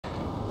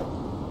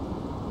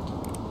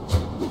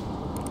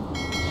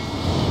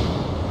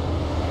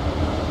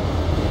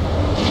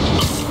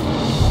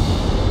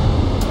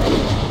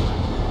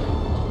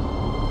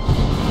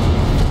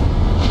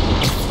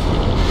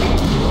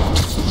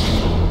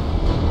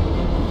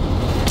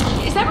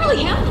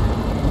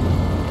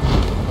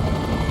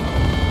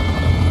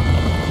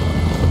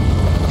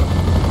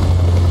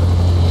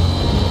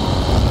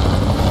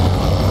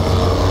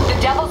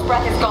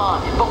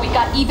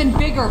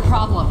bigger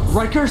problems.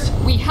 Rikers?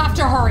 We have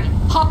to hurry.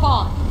 Hop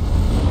on.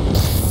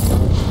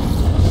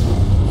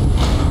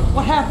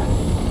 What happened?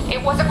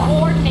 It was a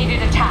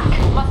coordinated attack.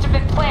 Must have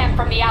been planned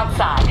from the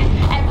outside.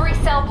 Every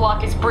cell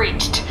block is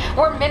breached.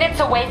 We're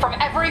minutes away from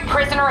every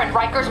prisoner and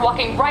Rikers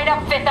walking right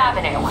up 5th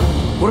Avenue.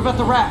 What about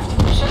the raft?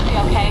 Should be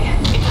okay.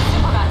 It's a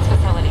Supermax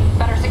facility.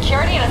 Better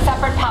security and a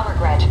separate power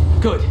grid.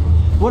 Good.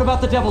 What about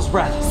the Devil's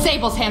Breath?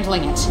 Sable's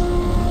handling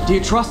it. Do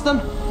you trust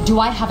them? Do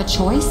I have a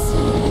choice?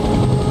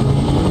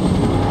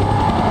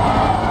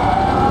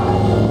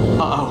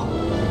 Uh-oh.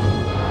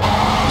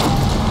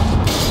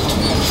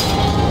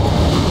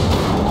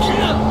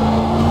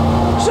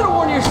 Should've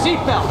worn your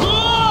seatbelt!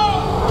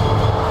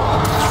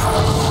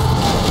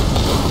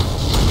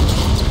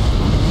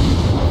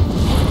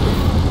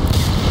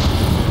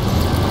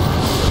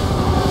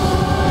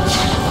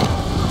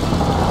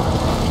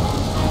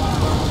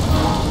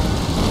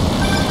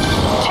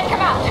 Take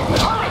him out!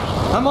 Hurry!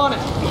 I'm on it!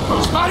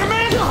 Spider-Man!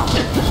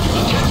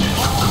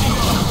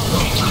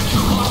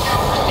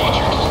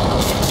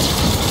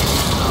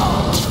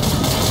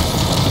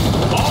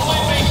 All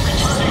inmates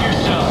return to your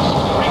cells.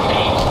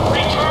 Repeat,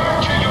 return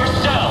to your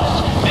cells.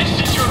 This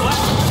is your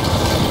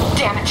last...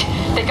 Damn it!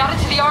 They got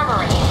into the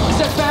armory. Is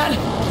that bad?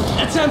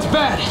 That sounds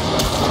bad.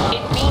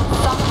 It means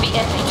some of the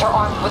inmates are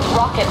armed with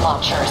rocket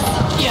launchers.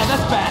 Yeah,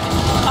 that's bad.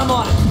 I'm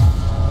on it.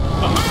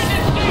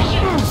 Abandoned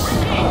station!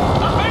 Repeat,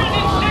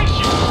 abandoned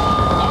station!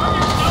 Arm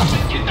yourself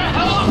and get the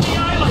hell off the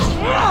island!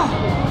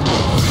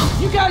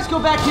 You guys go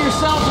back to your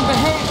cells and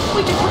behave.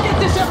 We can forget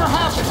this ever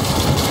happened.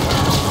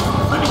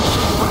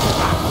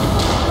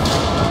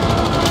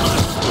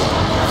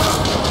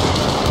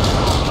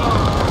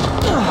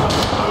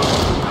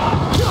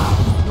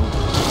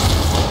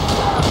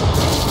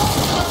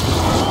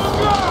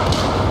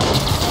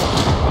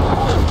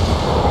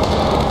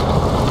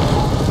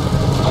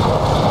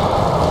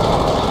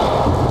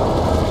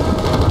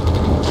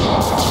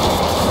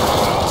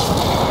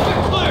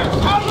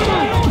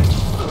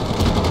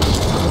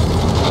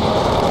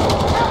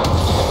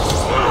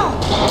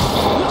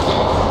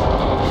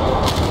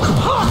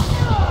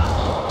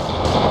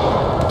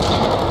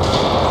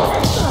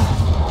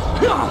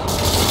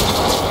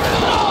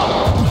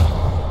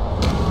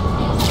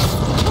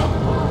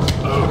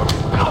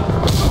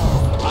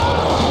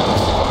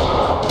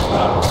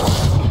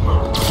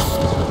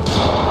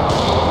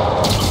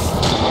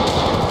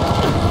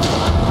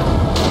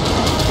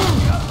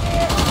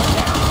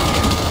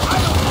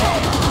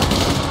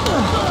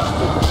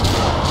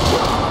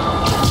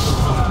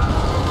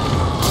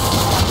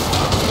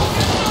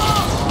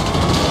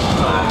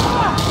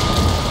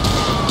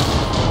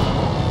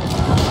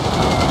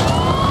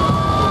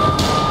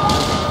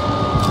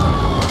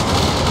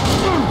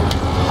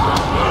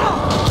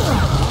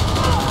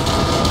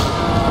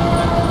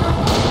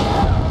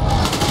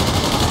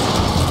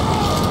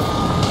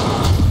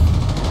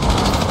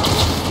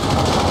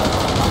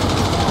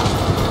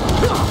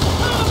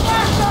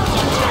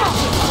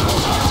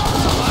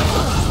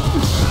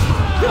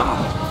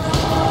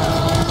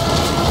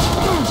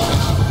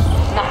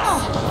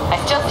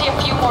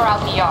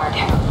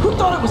 Who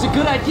thought it was a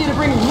good idea to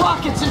bring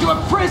rockets into a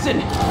prison?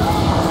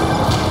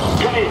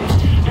 Come in.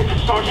 This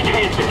is Sergeant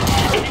Hansen.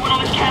 Anyone on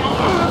this channel?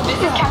 This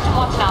is Captain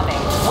Watanabe.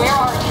 Where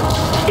are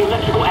you?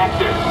 Electrical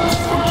access.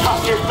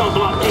 Top near cell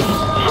block 8.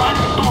 Trying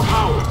to restore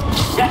power.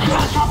 That's your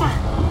chopper?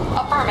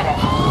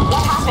 Affirmative.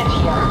 What happened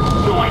here?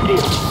 No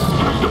idea.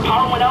 First the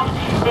power went out,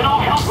 then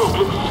all hell broke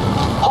loose.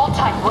 Hold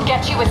tight. We'll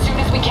get to you as soon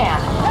as we can.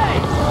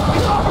 Hey!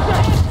 Get off of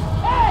there!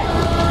 Hey!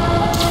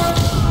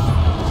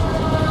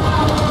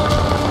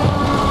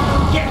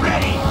 Get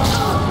ready!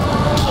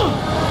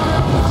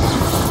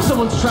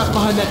 Someone's trapped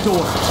behind that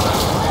door.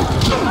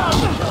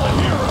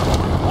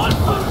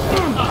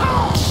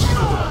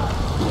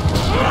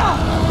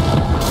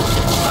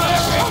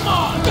 Come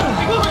on!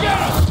 Forget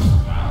it!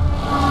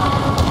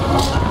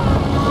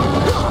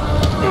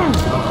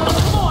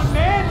 Come on,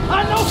 man! I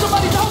know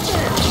somebody's out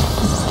there!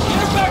 Get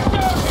him back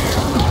down here!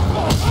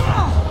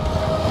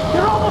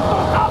 You're almost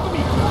on top of me!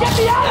 Get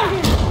me out of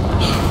here!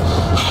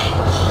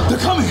 They're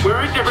coming!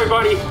 Where is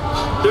everybody?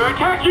 They're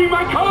attacking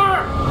my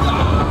car!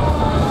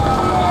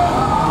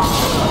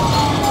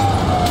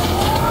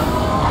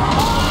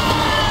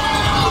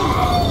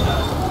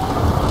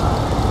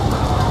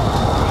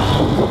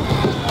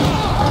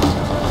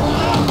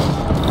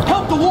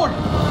 Help the warden!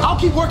 I'll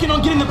keep working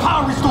on getting the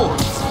power restored.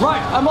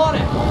 Right, I'm on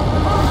it.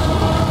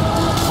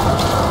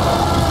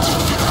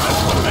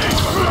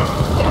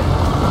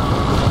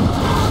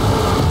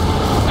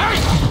 Hey!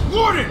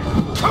 Warden!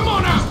 Come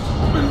on out!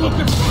 I've been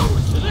looking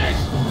forward to this!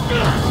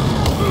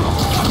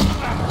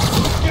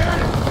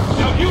 Scared?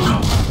 Now you know how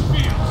it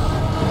feels!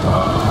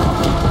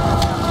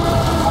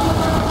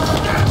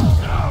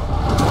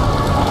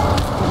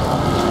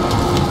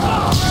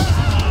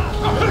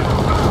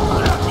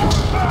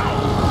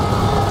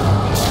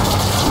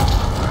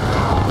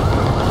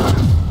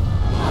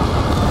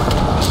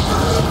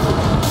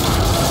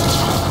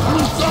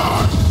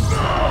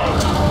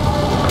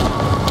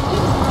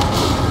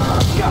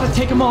 Gotta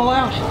take them all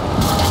out.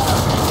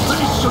 Let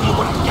me show you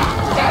what I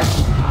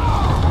got!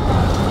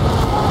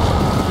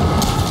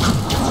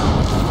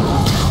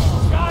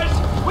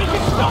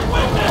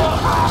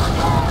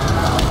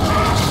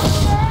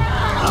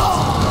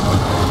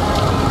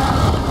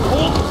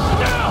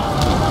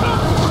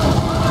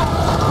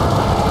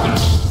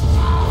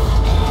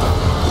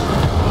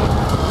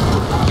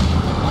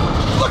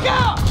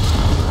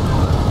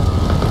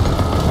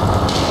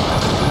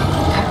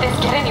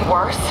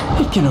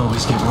 Can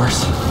always get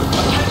worse.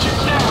 Attention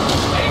staff!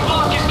 A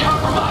block is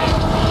compromised!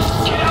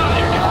 Get out of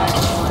there, guys!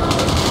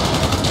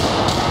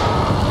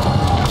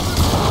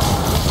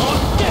 Hold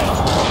still!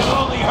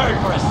 It'll only hurt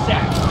for a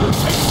sec.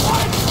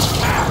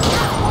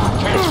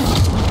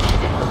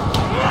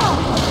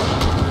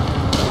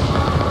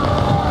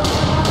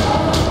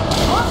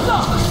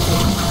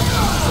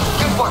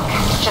 Good work.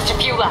 Just a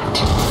few left.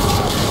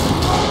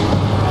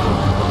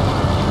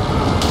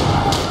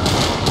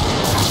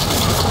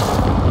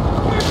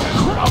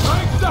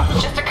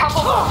 Just a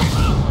couple more.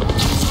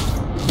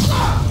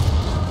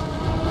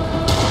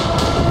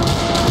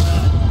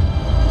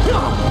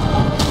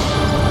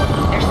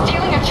 They're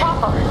stealing a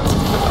chopper.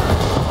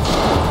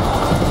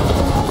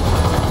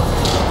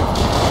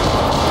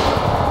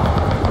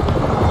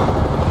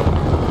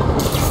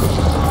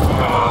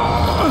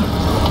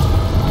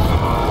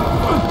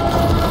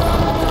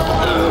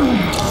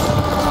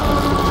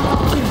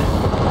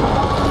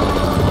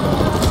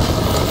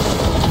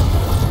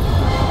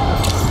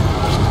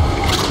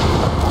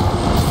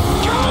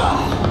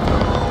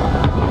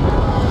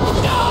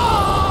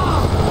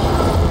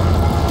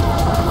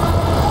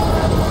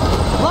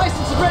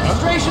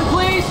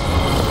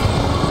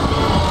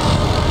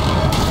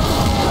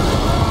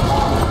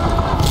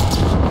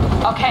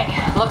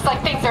 Looks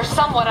like things are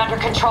somewhat under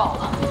control.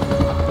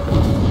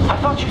 I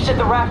thought you said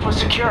the raft was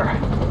secure.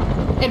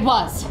 It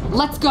was.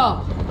 Let's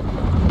go.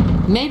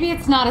 Maybe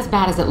it's not as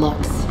bad as it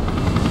looks.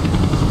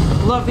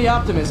 Love the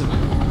optimism.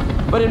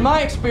 But in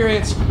my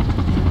experience,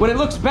 when it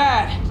looks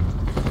bad,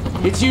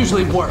 it's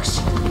usually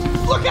worse.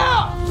 Look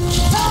out!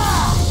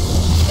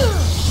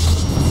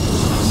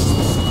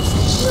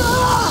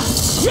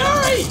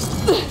 Yuri!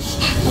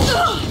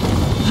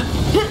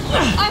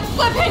 I'm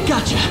slipping!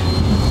 Gotcha.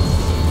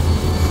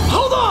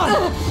 Hold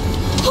on!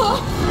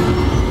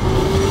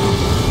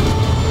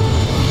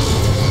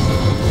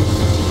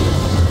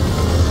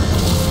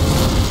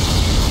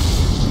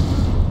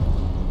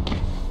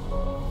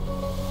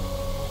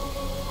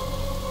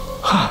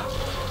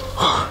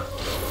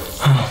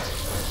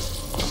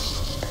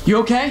 You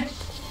okay?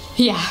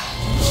 Yeah.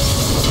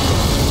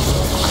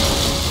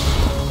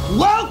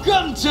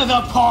 Welcome to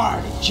the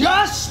party!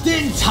 Just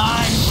in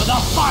time for the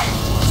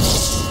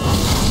fireworks!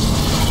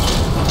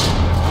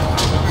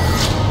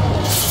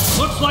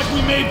 Looks like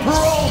we made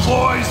parole,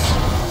 boys!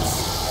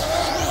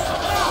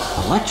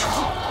 Electro?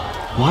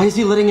 Why is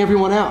he letting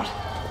everyone out?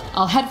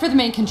 I'll head for the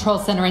main control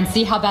center and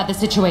see how bad the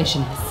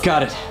situation is.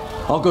 Got it.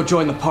 I'll go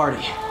join the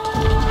party.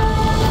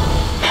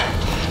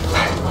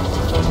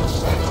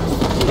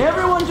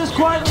 Everyone just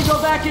quietly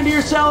go back into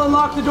your cell and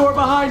lock the door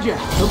behind you,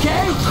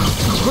 okay?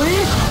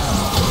 Please?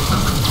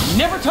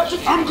 Never touch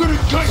it. I'm gonna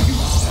gut you,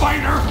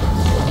 spider!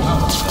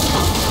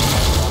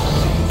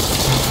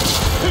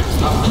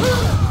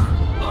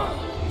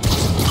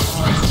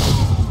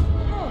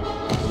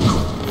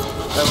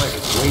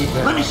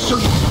 Let me show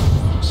you.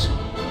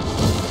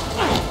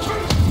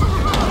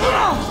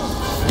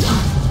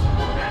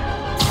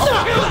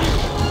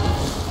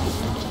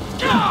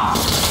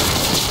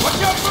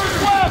 Watch out for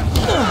his left!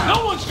 No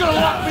one's gonna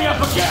lock me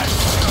up again!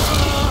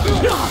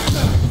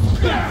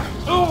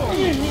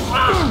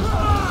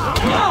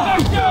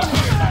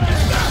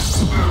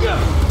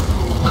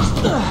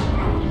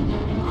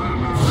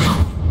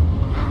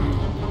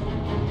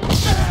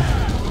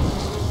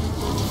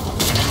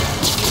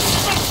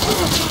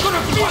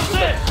 What's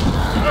this?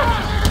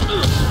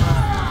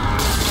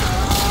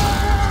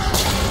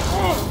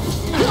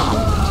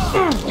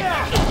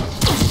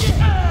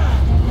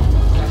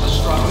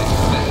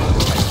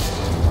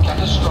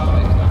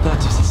 That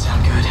doesn't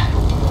sound good.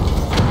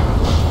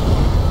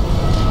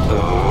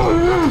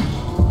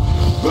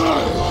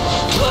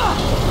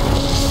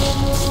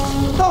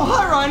 Oh,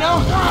 hi, Rhino!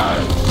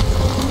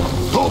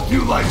 Hope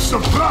you like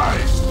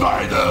surprise,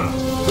 Spider!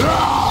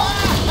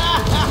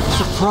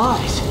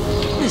 Surprise?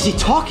 What is he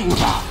talking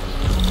about?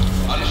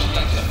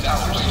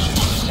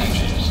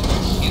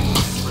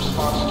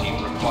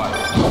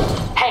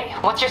 Hey,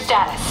 what's your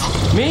status?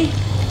 Me?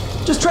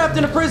 Just trapped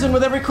in a prison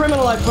with every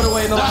criminal I put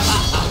away in the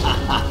last...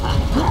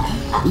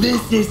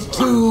 This is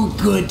too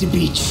good to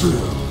be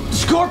true.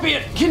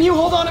 Scorpion, can you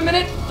hold on a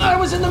minute? I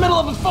was in the middle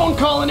of a phone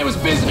call and it was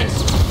business.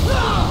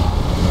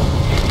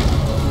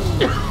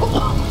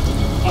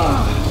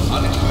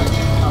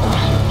 Unexpected power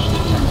surge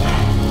detected.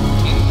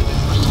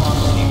 Incident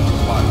response team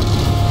required.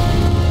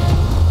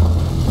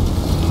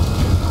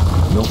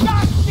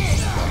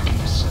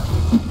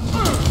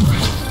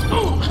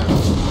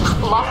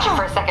 Lost you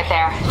for a second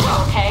there. You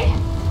okay?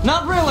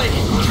 Not really.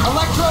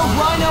 Electro,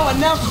 Rhino, and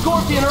now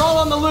Scorpion are all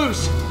on the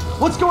loose.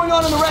 What's going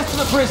on in the rest of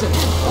the prison?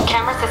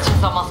 Camera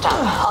system's almost up.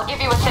 I'll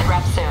give you a sit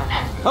rep soon.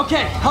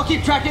 Okay, I'll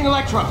keep tracking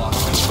Electro. Power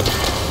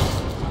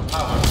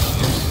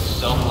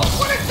self-lock.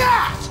 What is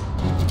that?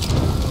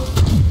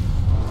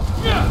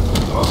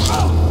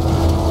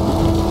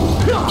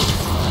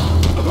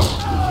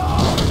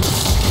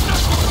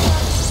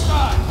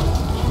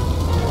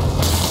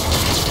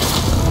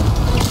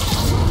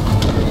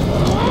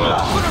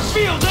 Put a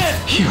field in!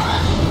 Phew.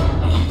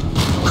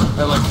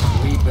 I like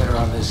way better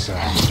on this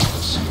side.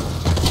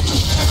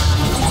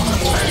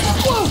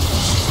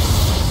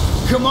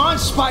 Come on,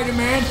 Spider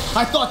Man.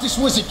 I thought this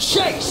was a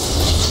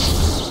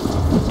chase.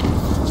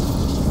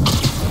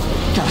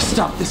 Gotta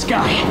stop this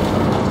guy.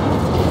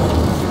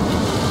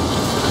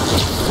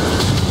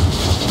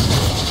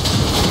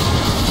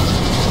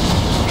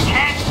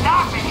 Can't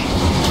stop me.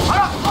 But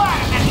I'm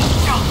glad that it's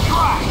still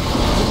dry.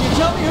 If you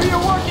tell me who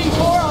you're working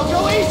for, I'll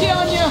go easy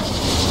on you.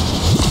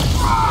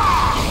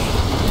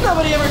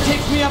 Nobody ever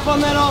takes me up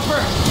on that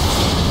offer.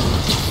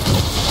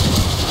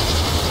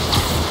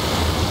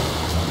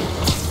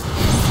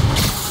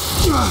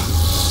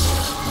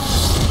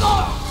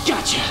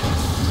 Gotcha.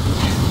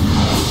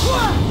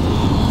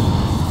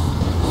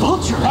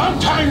 Vulture. Long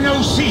time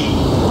no see.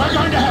 We're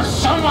going to have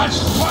so much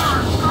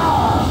fun.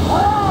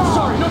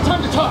 Sorry, no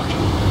time to talk.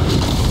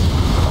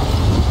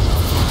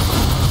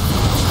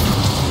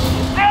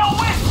 Still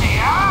with me,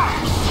 huh?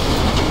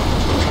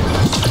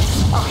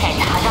 Okay,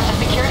 I got the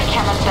security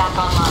cameras back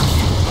online.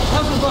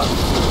 How's the bug?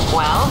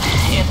 Well,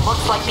 it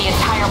looks like the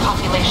entire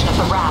population of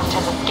the raft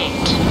has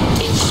escaped,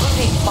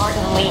 including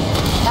Martin Lee.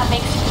 That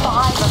makes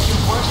 5 of your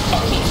worst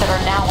enemies that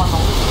are now on the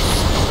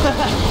loose.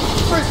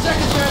 For a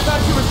second there, I thought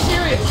you were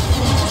serious.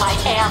 I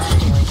am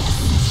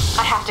serious.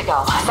 I have to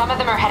go. Some of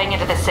them are heading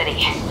into the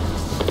city.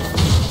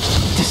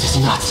 This is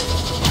nuts.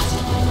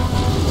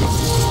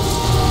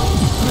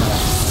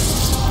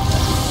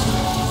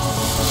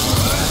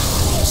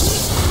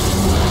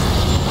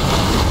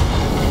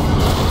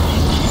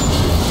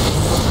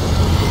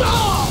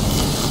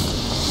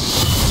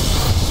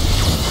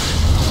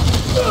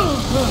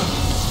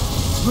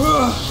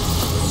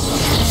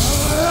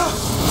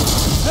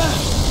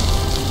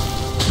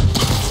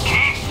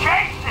 Keep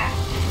chasing.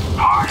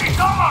 Party's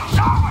almost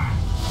over.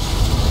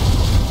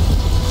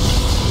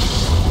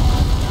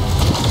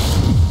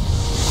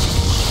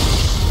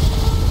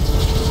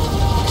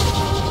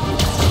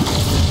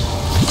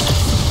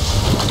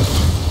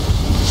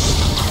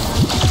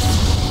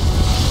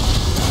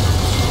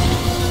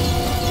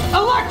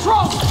 Electro,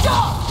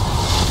 stop!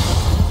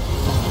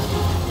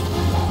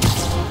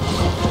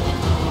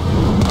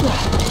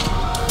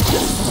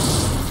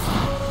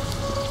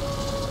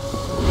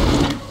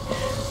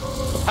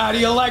 How do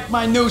you like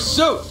my new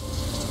suit?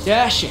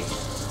 Dashing.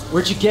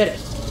 Where'd you get it?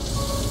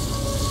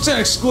 It's an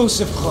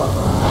exclusive club.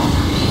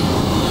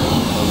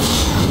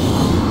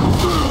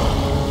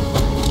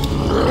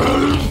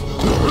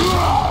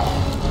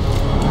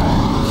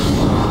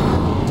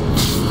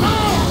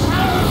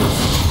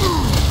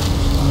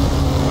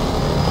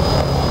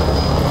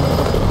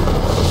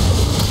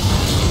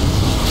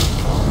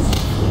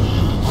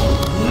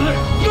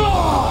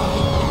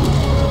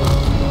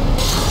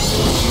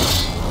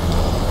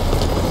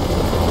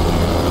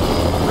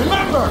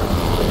 Remember,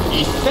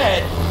 he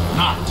said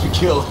not to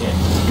kill him.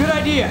 Good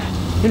idea.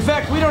 In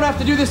fact, we don't have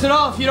to do this at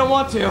all if you don't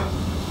want to.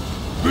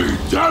 We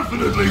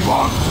definitely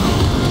want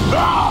to.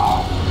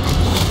 Now!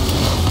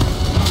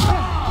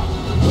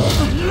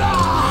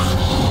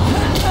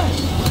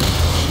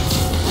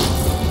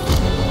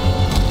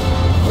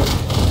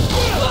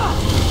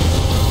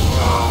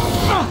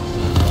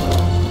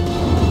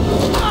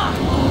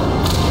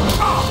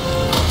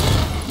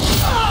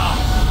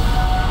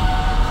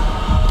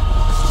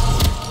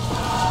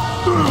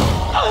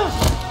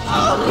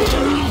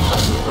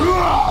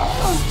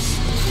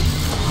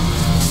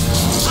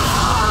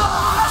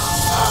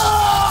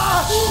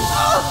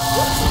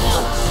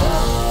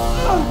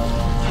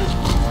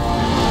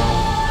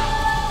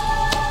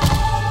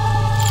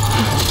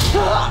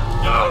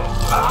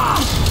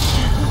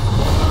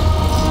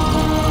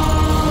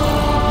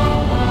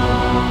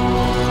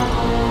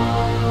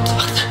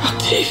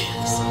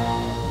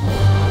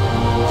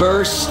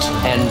 First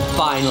and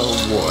final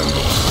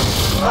warning.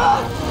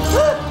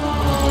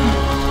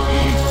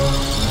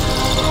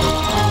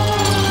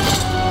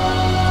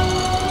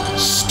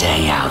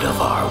 Stay out of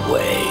our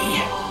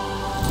way.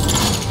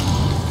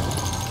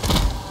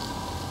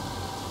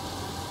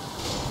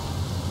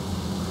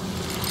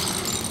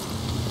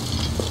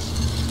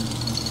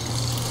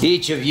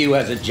 Each of you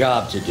has a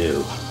job to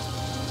do.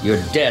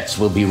 Your debts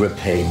will be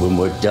repaid when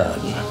we're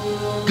done.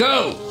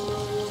 Go!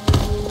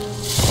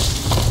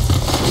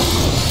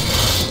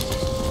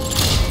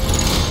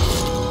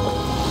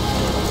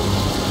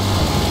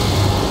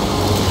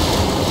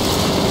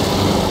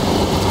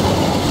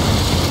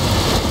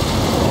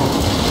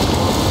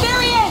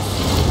 There he is!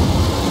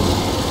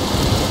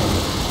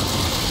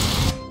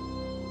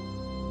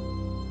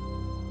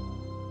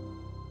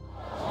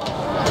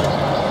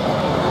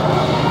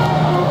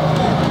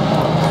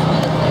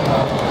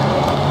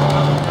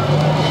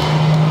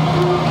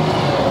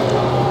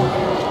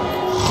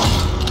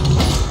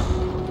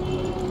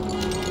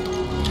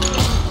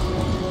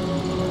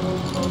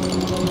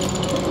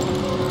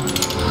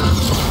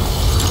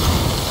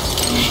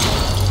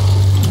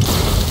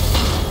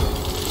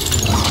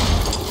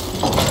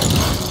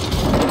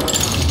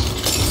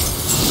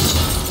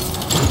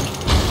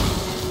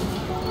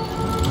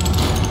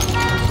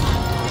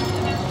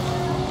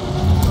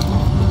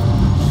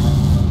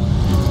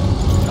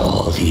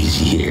 All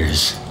these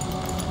years,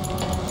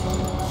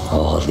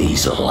 all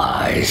these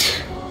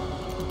lies.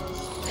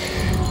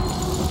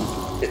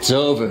 It's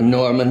over,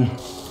 Norman.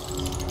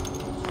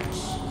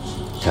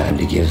 Time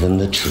to give them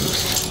the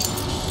truth.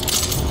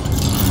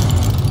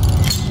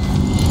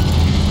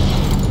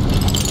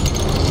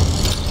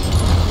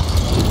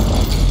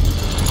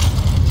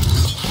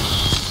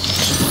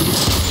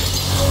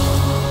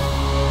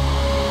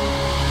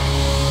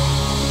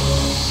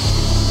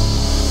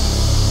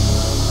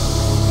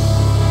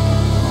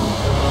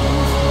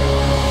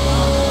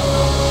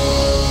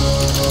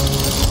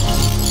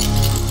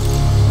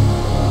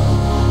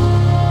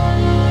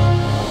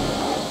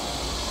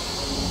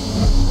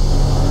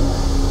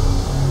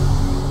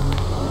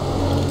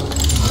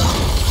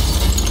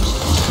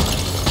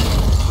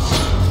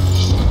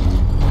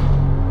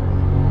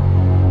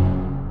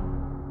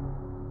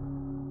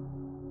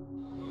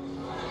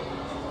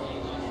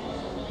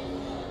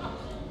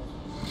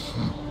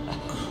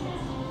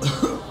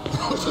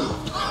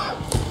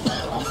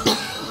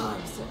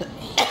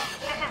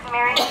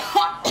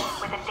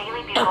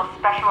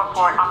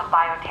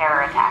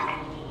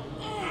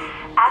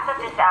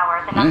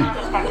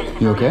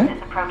 You okay?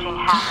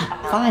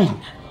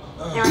 Fine.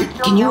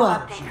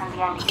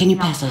 Can you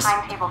pass us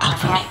out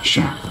for me?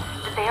 Sure.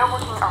 They are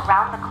working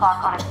around the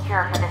clock on a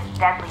cure for this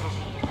deadly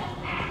disease.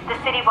 The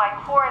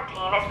citywide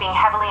quarantine is being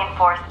heavily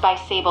enforced by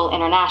Sable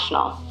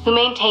International, who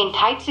maintain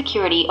tight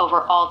security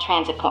over all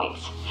transit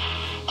points.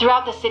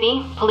 Throughout the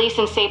city, police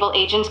and Sable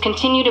agents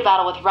continue to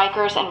battle with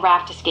Rikers and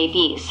Raft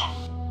escapees.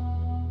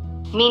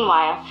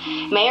 Meanwhile,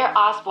 Mayor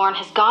Osborn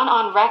has gone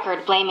on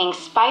record blaming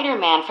Spider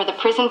Man for the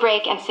prison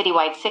break and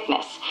citywide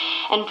sickness,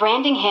 and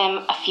branding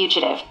him a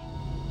fugitive.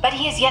 But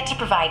he has yet to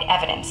provide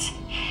evidence,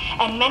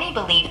 and many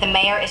believe the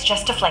mayor is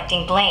just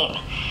deflecting blame,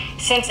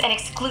 since an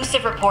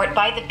exclusive report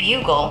by the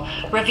Bugle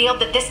revealed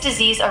that this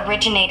disease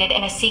originated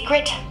in a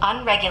secret,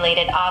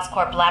 unregulated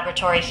Oscorp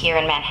laboratory here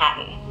in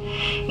Manhattan.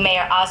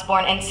 Mayor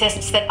Osborn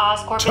insists that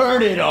Oscorp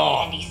Turn is it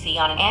off. NDC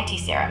on an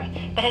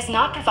anti-serum, but has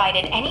not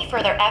provided any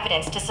further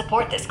evidence to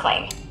support this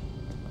claim.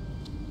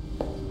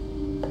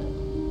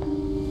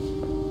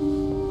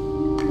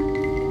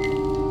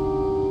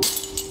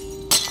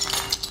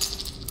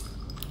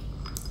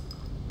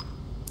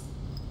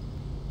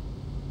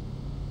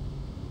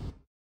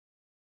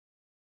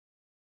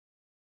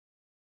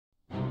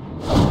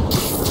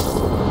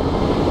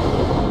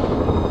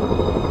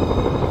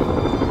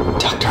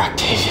 Dr.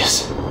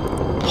 Octavius,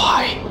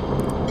 why?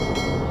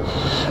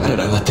 How did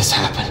I let this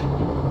happen?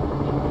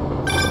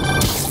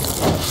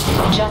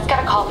 Just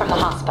got a call from the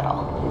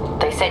hospital.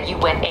 They said you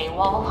went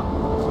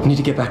AWOL. I need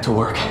to get back to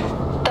work.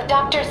 The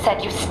doctor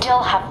said you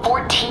still have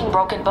 14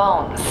 broken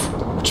bones.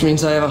 Which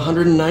means I have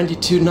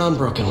 192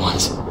 non-broken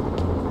ones.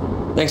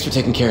 Thanks for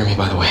taking care of me,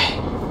 by the way.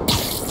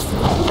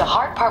 The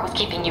hard part was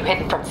keeping you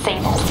hidden from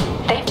Sable.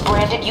 They've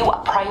branded you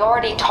a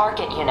priority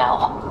target, you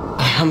know.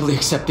 I humbly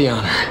accept the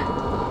honor.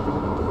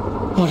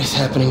 What is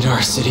happening to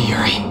our city,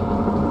 Yuri?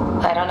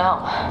 I don't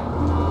know.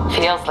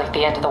 Feels like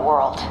the end of the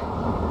world.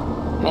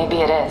 Maybe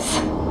it is.